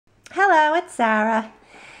Hello, it's Sarah.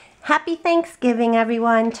 Happy Thanksgiving,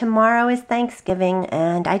 everyone. Tomorrow is Thanksgiving,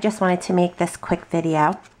 and I just wanted to make this quick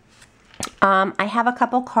video. I have a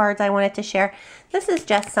couple cards I wanted to share. This is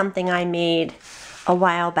just something I made a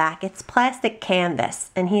while back. It's plastic canvas,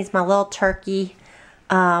 and he's my little turkey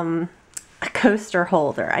coaster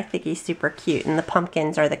holder. I think he's super cute, and the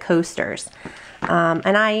pumpkins are the coasters.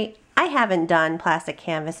 And I haven't done plastic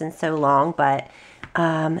canvas in so long, but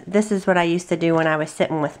this is what I used to do when I was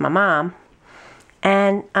sitting with my mom.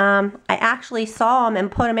 And I actually saw him and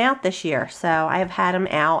put him out this year. So I've had him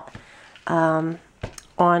out on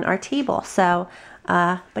our table. So,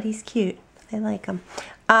 but he's cute. I like him.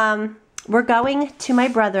 We're going to my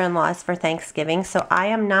brother-in-law's for Thanksgiving. So I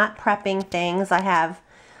am not prepping things.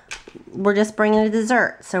 We're just bringing a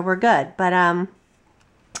dessert. So we're good. But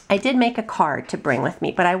I did make a card to bring with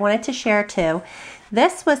me. But I wanted to share too.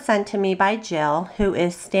 This was sent to me by Jill, who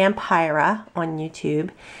is Stampira on YouTube.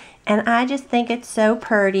 And I just think it's so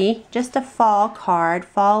pretty. Just a fall card,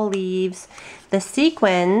 fall leaves. The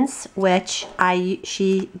sequins, which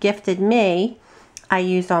she gifted me, I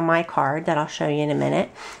used on my card that I'll show you in a minute.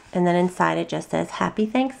 And then inside it just says Happy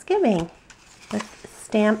Thanksgiving with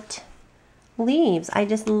stamped leaves. I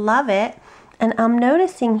just love it. And I'm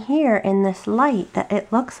noticing here in this light that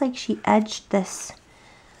it looks like she edged this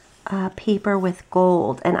paper with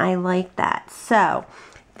gold, and I like that. So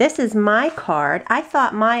this is my card. I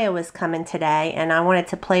thought Maya was coming today, and I wanted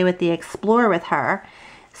to play with the Explorer with her.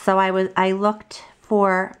 So I looked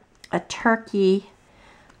for a turkey.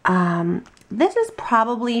 This is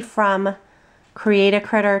probably from Create a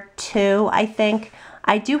Critter 2, I think.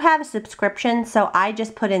 I do have a subscription, so I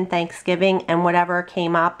just put in Thanksgiving, and whatever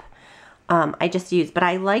came up, I just used. But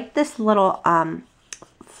I like this little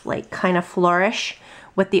like kind of flourish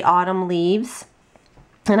with the autumn leaves,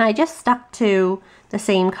 and I just stuck to the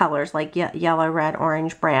same colors like yellow, red,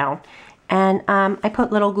 orange, brown, and I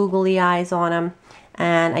put little googly eyes on them,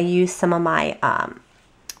 and I used some of my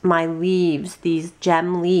my leaves, these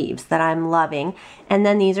gem leaves that I'm loving, and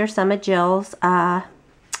then these are some of Jill's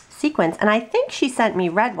sequins, and I think she sent me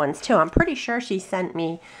red ones too. I'm pretty sure she sent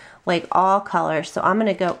me like all colors, so I'm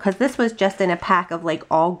gonna go, because this was just in a pack of like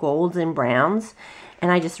all golds and browns,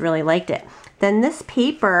 and I just really liked it. Then this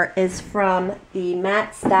paper is from the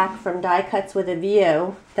matte stack from Die Cuts with a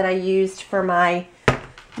View that I used for my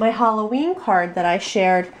Halloween card that I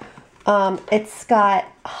shared. It's got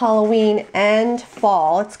Halloween and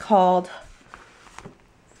fall. It's called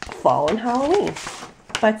Fall and Halloween.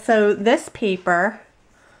 But so this paper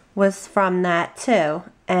was from that too.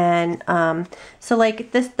 And so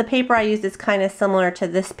like the paper I used is kind of similar to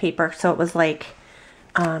this paper. So it was like,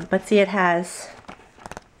 but see, it has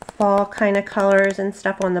fall kind of colors and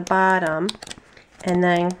stuff on the bottom, and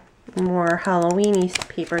then more Halloween-y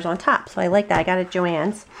papers on top. So I like that. I got it at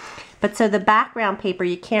Joann's. But so the background paper,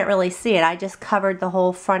 you can't really see it. I just covered the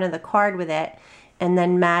whole front of the card with it, and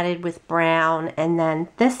then matted with brown. And then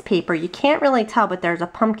this paper, you can't really tell, but there's a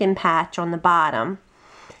pumpkin patch on the bottom.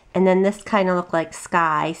 And then this kind of looked like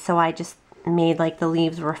sky, so I just made like the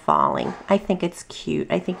leaves were falling. I think it's cute.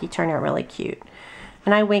 I think he turned out really cute.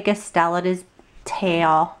 And I wink a Stella at his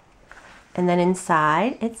tail. And then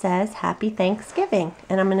inside it says Happy Thanksgiving,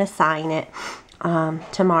 and I'm going to sign it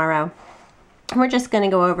tomorrow. We're just going to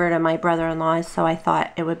go over to my brother-in-law's, so I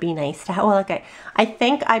thought it would be nice to have. Well, okay, I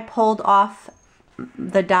think I pulled off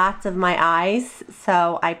the dots of my eyes,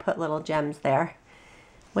 so I put little gems there,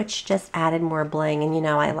 which just added more bling, and you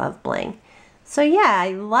know I love bling. So yeah,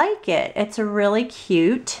 I like it. It's really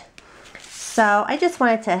cute. So I just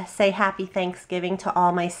wanted to say Happy Thanksgiving to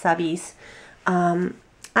all my subbies.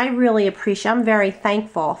 I really appreciate, I'm very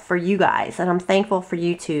thankful for you guys, and I'm thankful for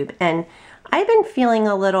YouTube. And I've been feeling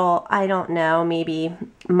a little, I don't know, maybe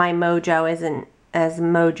my mojo isn't as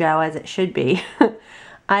mojo as it should be.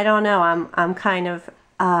 I don't know, I'm kind of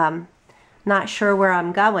not sure where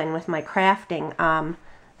I'm going with my crafting.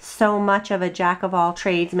 So much of a jack of all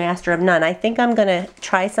trades, master of none. I think I'm gonna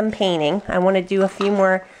try some painting. I want to do a few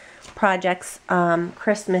more projects,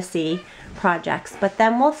 Christmassy projects, but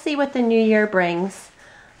then we'll see what the new year brings.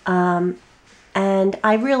 And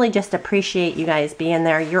I really just appreciate you guys being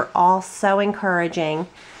there. You're all so encouraging.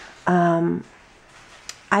 I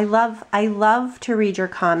love to read your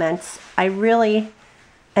comments. I really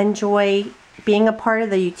enjoy being a part of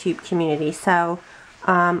the YouTube community. So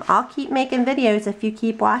I'll keep making videos if you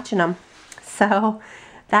keep watching them. So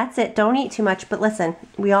that's it. Don't eat too much. But listen,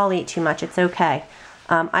 we all eat too much. It's okay.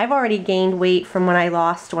 I've already gained weight from when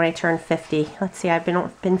I turned 50. Let's see, I've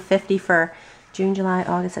been 50 for June, July,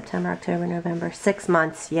 August, September, October, November, 6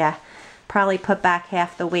 months. Yeah, probably put back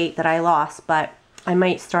half the weight that I lost, but I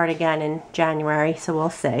might start again in January, so we'll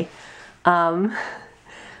see. All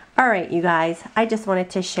right, you guys, I just wanted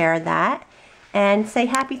to share that and say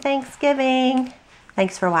happy Thanksgiving.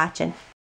 Thanks for watching.